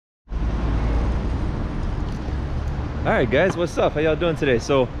All right, guys, what's up? How y'all doing today?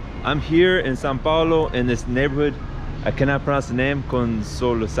 So I'm here in Sao Paulo in this neighborhood. I cannot pronounce the name,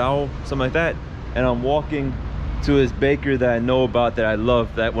 Consolação, something like that. And I'm walking to this bakery that I know about, that I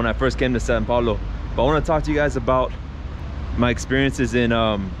love, that when I first came to Sao Paulo. But I want to talk to you guys about my experiences in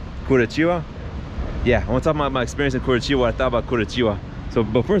Curitiba. Yeah, I want to talk about my experience in Curitiba, what I thought about Curitiba. So,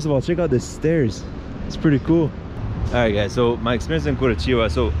 but first of all, check out the stairs. It's pretty cool. All right, guys, so my experience in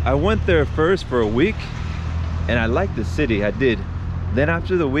Curitiba. So I went there first for a week, and I liked the city, I did. Then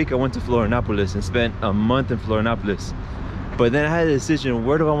after the week, I went to Florianopolis and spent a month in Florianopolis. But then I had a decision,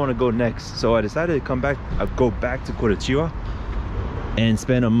 where do I want to go next? So I decided to go back to Curitiba and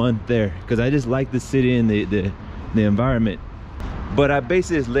spend a month there, because I just like the city and the environment. But I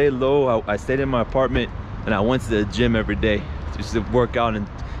basically just laid low. I stayed in my apartment and I went to the gym every day just to work out and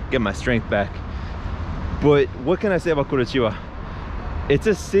get my strength back. But what can I say about Curitiba? It's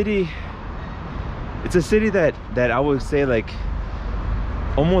a city that I would say, like,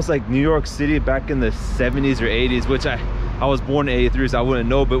 almost like New York City back in the 70s or 80s, which I was born in 83, so I wouldn't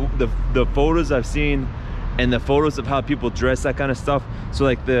know, but the photos I've seen and the photos of how people dress, that kind of stuff. So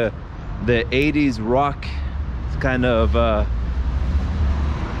like the 80s rock kind of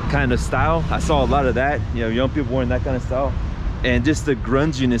style, I saw a lot of that, you know, young people wearing that kind of style, and just the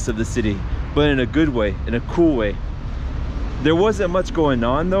grunginess of the city, but in a good way, in a cool way. There wasn't much going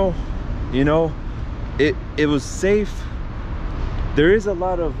on though, you know. It was safe. There is a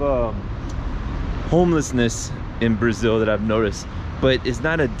lot of homelessness in Brazil that I've noticed, but it's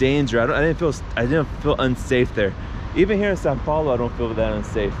not a danger. I didn't feel unsafe there. Even here in Sao Paulo, I don't feel that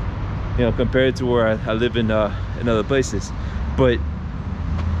unsafe, you know, compared to where I live in other places. But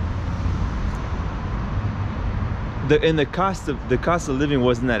the cost of living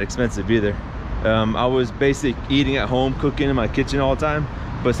wasn't that expensive either. I was basically eating at home, cooking in my kitchen all the time,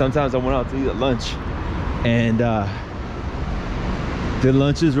 but sometimes I went out to eat at lunch, and the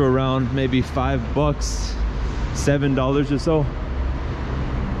lunches were around maybe $5, $7 or so.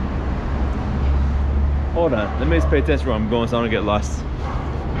 Hold on, let me just pay attention where I'm going so I don't get lost.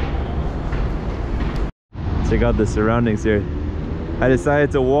 Check out the surroundings here. I decided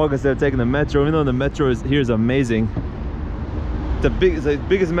to walk instead of taking the metro, even though the metro here is amazing. It's the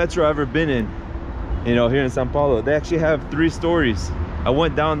biggest metro I've ever been in, you know, here in Sao Paulo. They actually have 3 stories. I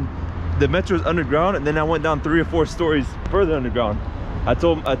went down, the metro is underground, and then I went down 3 or 4 stories further underground. I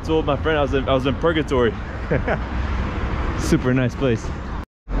told my friend I was in purgatory. Super nice place.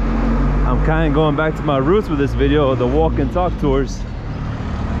 I'm kind of going back to my roots with this video, the walk and talk tours,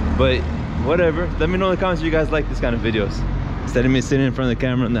 but whatever. Let me know in the comments if you guys like this kind of videos instead of me sitting in front of the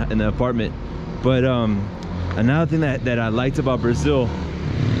camera in the apartment. But another thing that I liked about Brazil,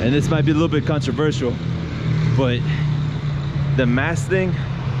 and this might be a little bit controversial, but the mask thing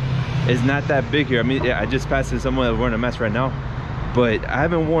is not that big here. I mean, yeah, I just passed someone that's wearing a mask right now, but I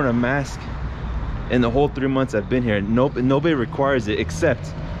haven't worn a mask in the whole 3 months I've been here. Nobody requires it,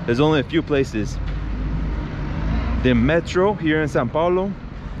 except there's only a few places. The metro here in Sao Paulo,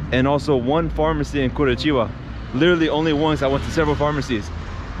 and also one pharmacy in Curitiba. Literally only once. I went to several pharmacies.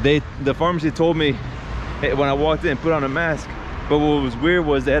 The pharmacy told me, hey, when I walked in, put on a mask. But what was weird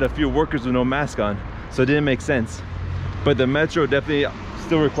was they had a few workers with no mask on, so it didn't make sense. But the metro definitely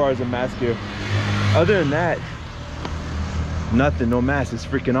still requires a mask here. Other than that, nothing, no mask. It's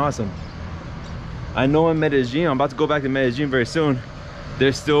freaking awesome. I know in Medellin, I'm about to go back to Medellin very soon,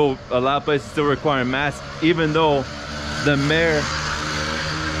 there's still a lot of places still requiring masks, even though the mayor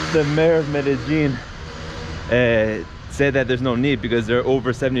of Medellin said that there's no need because they're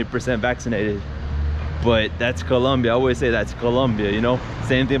over 70% vaccinated. But that's Colombia. I always say that's Colombia, you know.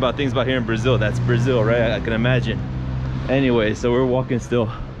 Same thing about things about here in Brazil. That's Brazil, right? I can imagine. Anyway, so we're walking still.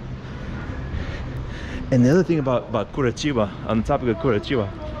 And the other thing about Curitiba, on the topic of Curitiba,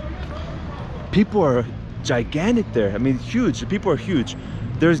 people are gigantic there. I mean, huge. The people are huge.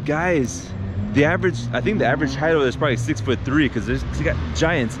 There's guys, I think the average height of it is probably 6'3", because there's got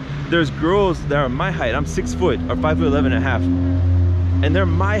giants. There's girls that are my height. I'm 6 foot, or 5'11" and a half, and they're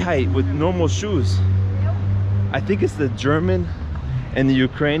my height with normal shoes. I think it's the German and the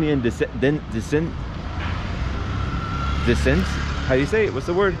Ukrainian descent. How do you say it? What's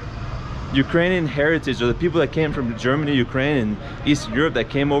the word? Ukrainian heritage, or the people that came from Germany, Ukraine, and Eastern Europe that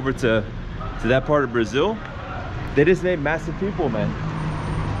came over to that part of Brazil. They just made massive people, man.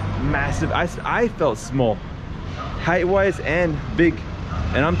 Massive. I felt small, height-wise and big,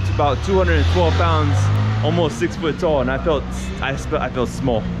 and I'm about 212 pounds, almost 6 foot tall, and I felt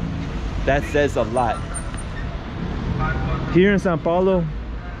small. That says a lot. Here in Sao Paulo,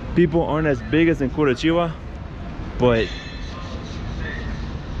 people aren't as big as in Curitiba, but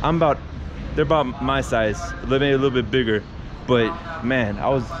I'm about they're about my size, maybe a little bit bigger, but man, I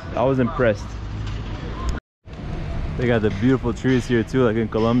was impressed. They got the beautiful trees here too, like in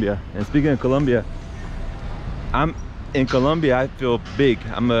Colombia. And speaking of Colombia, in Colombia I feel big.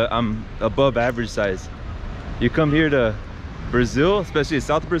 I'm above average size. You come here to Brazil, especially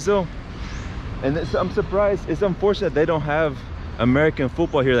South Brazil, and I'm surprised. It's unfortunate they don't have American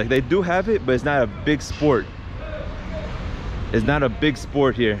football here. Like, they do have it, but it's not a big sport. It's not a big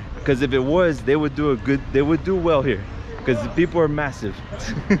sport here, because if it was, they would do well here, because the people are massive.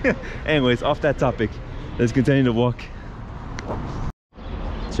 Anyways, off that topic, let's continue to walk.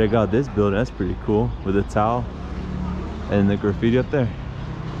 Check out this building. That's pretty cool, with the towel and the graffiti up there.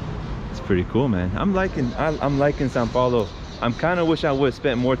 It's pretty cool, man. I'm liking Sao Paulo. I'm kind of wish I would have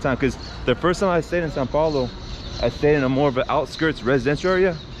spent more time, because the first time I stayed in Sao Paulo, I stayed in a more of an outskirts residential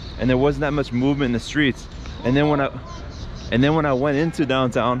area, and there wasn't that much movement in the streets. And then when I went into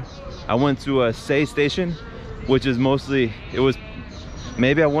downtown, I went to a Say station, which is mostly,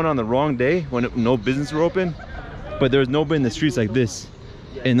 maybe I went on the wrong day when no business were open, but there was nobody in the streets like this.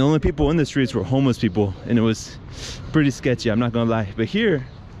 And the only people in the streets were homeless people, and it was pretty sketchy, I'm not gonna lie. But here,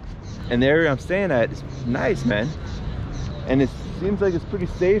 in the area I'm staying at, it's nice, man. And it seems like it's pretty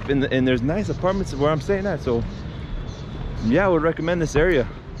safe, and there's nice apartments where I'm staying at. So yeah, I would recommend this area,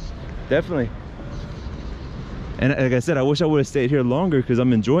 definitely. And like I said, I wish I would have stayed here longer, because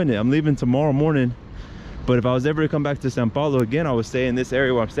I'm enjoying it. I'm leaving tomorrow morning, but if I was ever to come back to Sao Paulo again, I would stay in this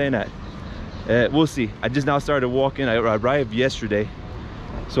area where I'm staying at. We'll see. I just now started walking. I arrived yesterday,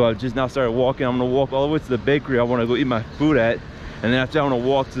 so I just now started walking. I'm gonna walk all the way to the bakery I want to go eat my food at, and then after I want to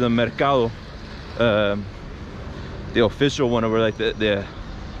walk to the mercado, the official one over, like the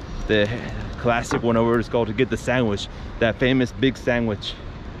classic one over, it's called, to get the sandwich, that famous big sandwich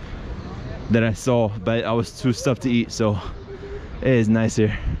that I saw, but I was too stuffed to eat. So it is nice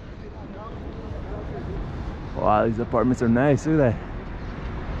here. Wow, these apartments are nice. Look at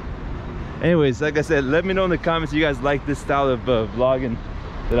that. Anyways, like I said, let me know in the comments if you guys like this style of vlogging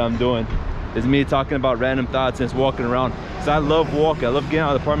that I'm doing. It's me talking about random thoughts and just walking around. So I love walking. I love getting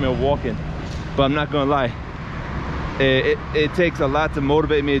out of the apartment and walking. But I'm not gonna lie, it takes a lot to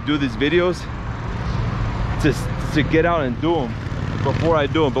motivate me to do these videos, to get out and do them before I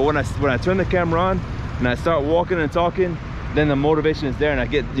do them. But when I turn the camera on and I start walking and talking, then the motivation is there, and I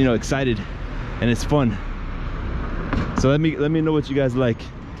get, you know, excited, and it's fun. So let me know what you guys like.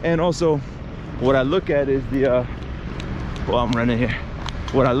 And also, what I look at is the well, I'm running here.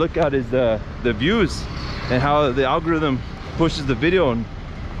 What I look at is the views and how the algorithm pushes the video,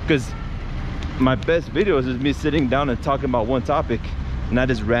 because my best videos is me sitting down and talking about one topic, not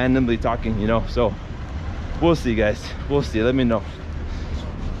just randomly talking, you know. So we'll see, guys, we'll see. Let me know.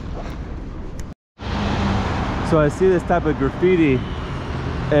 So I see this type of graffiti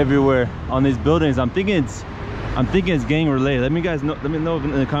everywhere on these buildings. I'm thinking it's gang related. Let me know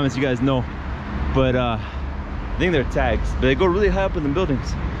in the comments you guys know. But I think they're tags, but they go really high up in the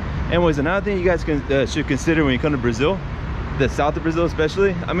buildings. Anyways, another thing you guys should consider when you come to Brazil, the south of Brazil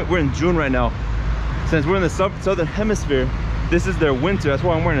especially. I mean, we're in June right now. Since we're in the southern hemisphere, this is their winter. That's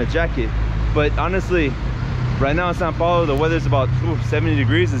why I'm wearing a jacket. But honestly, right now in Sao Paulo, the weather's about 70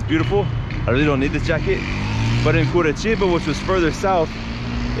 degrees. It's beautiful. I really don't need this jacket. But in Curitiba, which was further south,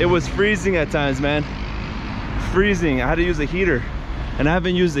 it was freezing at times, man. Freezing. I had to use a heater, and I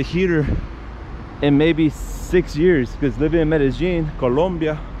haven't used a heater in maybe 6 years, because living in Medellin,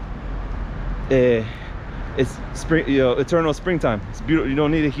 Colombia, it's spring, you know, eternal springtime. It's beautiful. You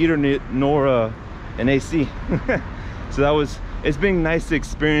don't need a heater nor an AC. So it's been nice to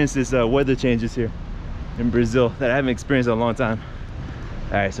experience this weather changes here in Brazil that I haven't experienced in a long time.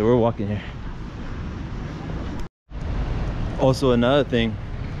 All right, so we're walking here. Also, another thing,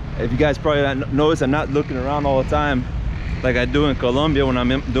 if you guys probably notice, I'm not looking around all the time like I do in Colombia when I'm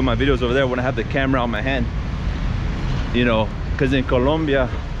doing my videos over there, when I have the camera on my hand, you know, because in Colombia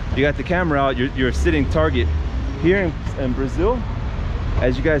you got the camera out, you're sitting target. Here in Brazil,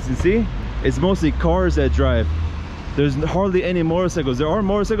 as you guys can see, it's mostly cars that drive. There's hardly any motorcycles. There are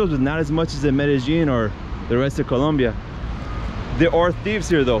motorcycles, but not as much as in Medellin or the rest of Colombia. There are thieves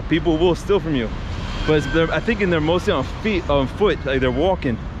here though. People will steal from you, but I think they're mostly on foot, like they're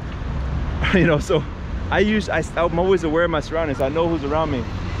walking. You know, so I'm always aware of my surroundings. I know who's around me,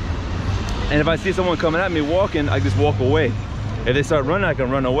 and if I see someone coming at me walking, I just walk away. If they start running, I can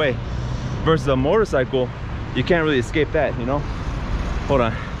run away. Versus a motorcycle, you can't really escape that, you know. Hold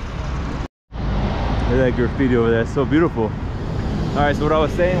on. Look at that graffiti over there. It's so beautiful. All right, so what I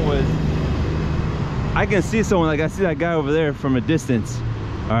was saying was, I can see someone, like I see that guy over there from a distance.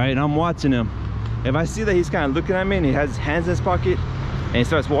 All right, and I'm watching him. If I see that he's kind of looking at me and he has his hands in his pocket, and he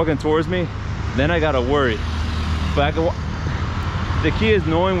starts walking towards me, then I gotta worry. But I can, the key is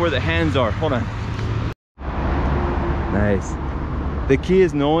knowing where the hands are. Hold on. Nice. The key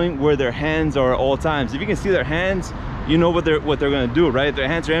is knowing where their hands are at all times. If you can see their hands, you know what they're gonna do, right? If their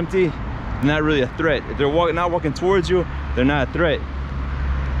hands are empty, they're not really a threat. If they're not walking towards you, they're not a threat.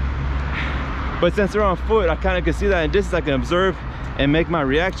 But since they're on foot, I kind of can see that in distance. I can observe and make my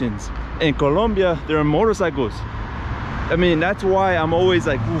reactions. In Colombia, there are motorcycles. I mean, that's why I'm always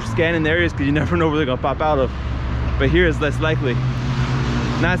like scanning the areas, because you never know where they're gonna pop out of. But here is less likely.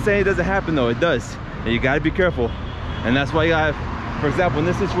 Not saying it doesn't happen though, it does. And you gotta be careful. And that's why you gotta, for example, in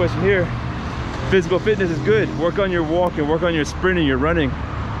this situation here, physical fitness is good. Work on your walk and work on your sprinting, your running.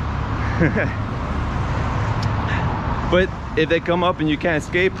 But if they come up and you can't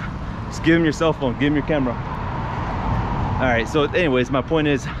escape, just give them your cell phone, give them your camera. All right, so anyways, my point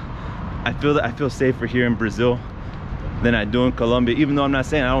is, I feel safer here in Brazil than I do in Colombia. Even though I'm not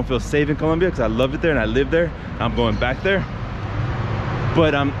saying I don't feel safe in Colombia, because I love it there and I live there. I'm going back there.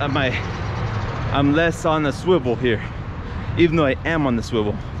 But I'm less on the swivel here, even though I am on the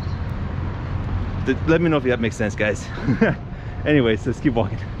swivel. Let me know if that makes sense, guys. Anyways, let's keep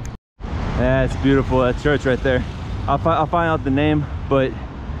walking. That's beautiful, that church right there. I'll find out the name, but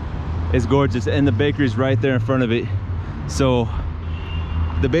it's gorgeous. And the bakery's right there in front of it. So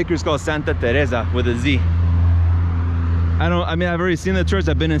the bakery's called Santa Teresa with a Z. I mean, I've already seen the church,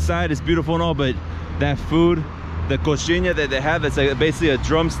 I've been inside, it's beautiful and all, but that food, the coxinha that they have, it's like basically a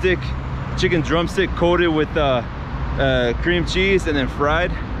drumstick, chicken drumstick coated with cream cheese and then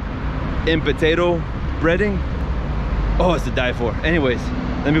fried in potato breading. Oh, it's to die for. Anyways,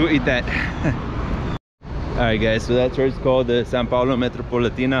 let me go eat that. All right, guys, so that church is called the Sao Paolo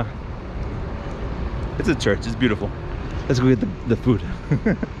Metropolitana. It's a church, it's beautiful. Let's go get the food.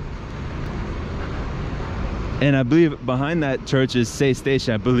 And I believe behind that church is Say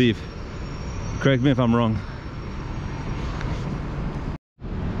Station, I believe. Correct me if I'm wrong.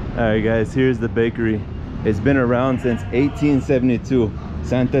 All right, guys, here's the bakery. It's been around since 1872.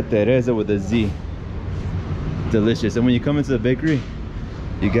 Santa Teresa with a Z. Delicious. And when you come into the bakery,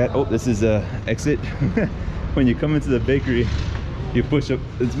 you got, oh, this is a exit. When you come into the bakery, you push up,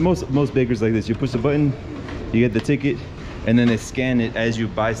 it's most bakeries like this. You push the button, you get the ticket, and then they scan it as you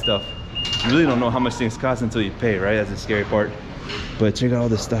buy stuff. You really don't know how much things cost until you pay, right? That's the scary part. But check out all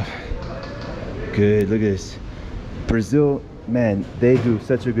this stuff. Good, look at this. Brazil, man, they do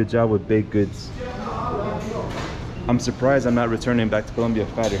such a good job with baked goods. I'm surprised I'm not returning back to Colombia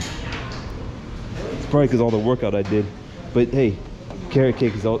fatter. It's probably because all the workout I did. But hey, carrot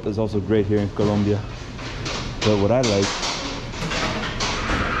cake is also great here in Colombia. But what I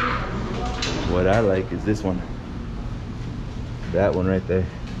like is this one. That one right there.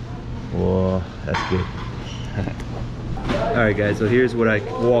 Whoa, that's good. All right, guys, so here's what I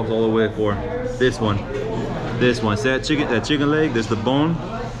walked all the way for. This one. See that chicken leg, there's the bone.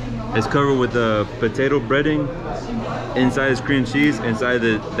 It's covered with the potato breading. Inside is cream cheese. Inside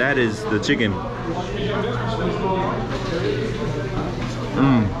that is the chicken.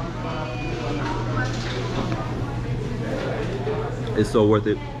 It's so worth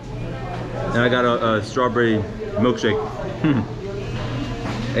it. And I got a strawberry milkshake.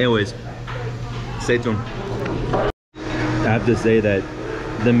 Anyways, stay tuned. I have to say that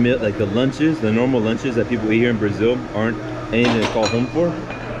the lunches, the normal lunches that people eat here in Brazil aren't anything to call home for.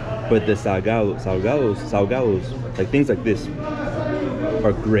 But the salgados, like things like this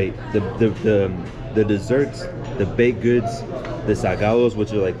are great. The desserts, the baked goods, the salgados,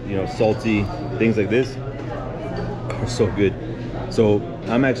 which are like, you know, salty things like this, are so good. So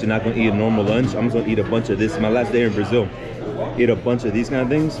I'm actually not gonna eat a normal lunch. I'm just gonna eat a bunch of this. My last day in Brazil, eat a bunch of these kind of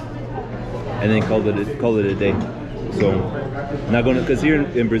things, and then call it a day. So not gonna, because here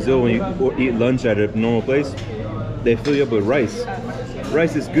in Brazil, when you eat lunch at a normal place, they fill you up with rice.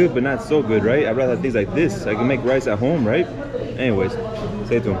 Rice is good, but not so good, right? I'd rather have things like this. I can make rice at home, right? Anyways,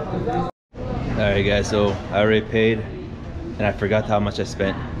 stay tuned. All right, guys, so I already paid, and I forgot how much I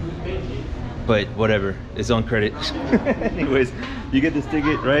spent. But whatever, it's on credit. Anyways, you get this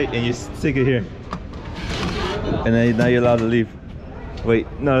ticket, right? And you stick it here. And then now you're allowed to leave. Wait,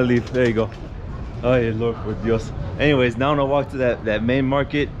 not leave, there you go. Oh, yeah, Lord for Dios. Anyways, now I'm gonna walk to that main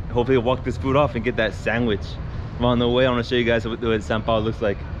market. Hopefully I'll walk this food off and get that sandwich. On the way, I want to show you guys what Sao Paulo looks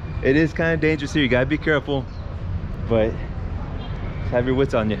like. It is kind of dangerous here, you gotta be careful, but have your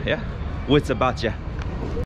wits on you. Yeah, wits about you.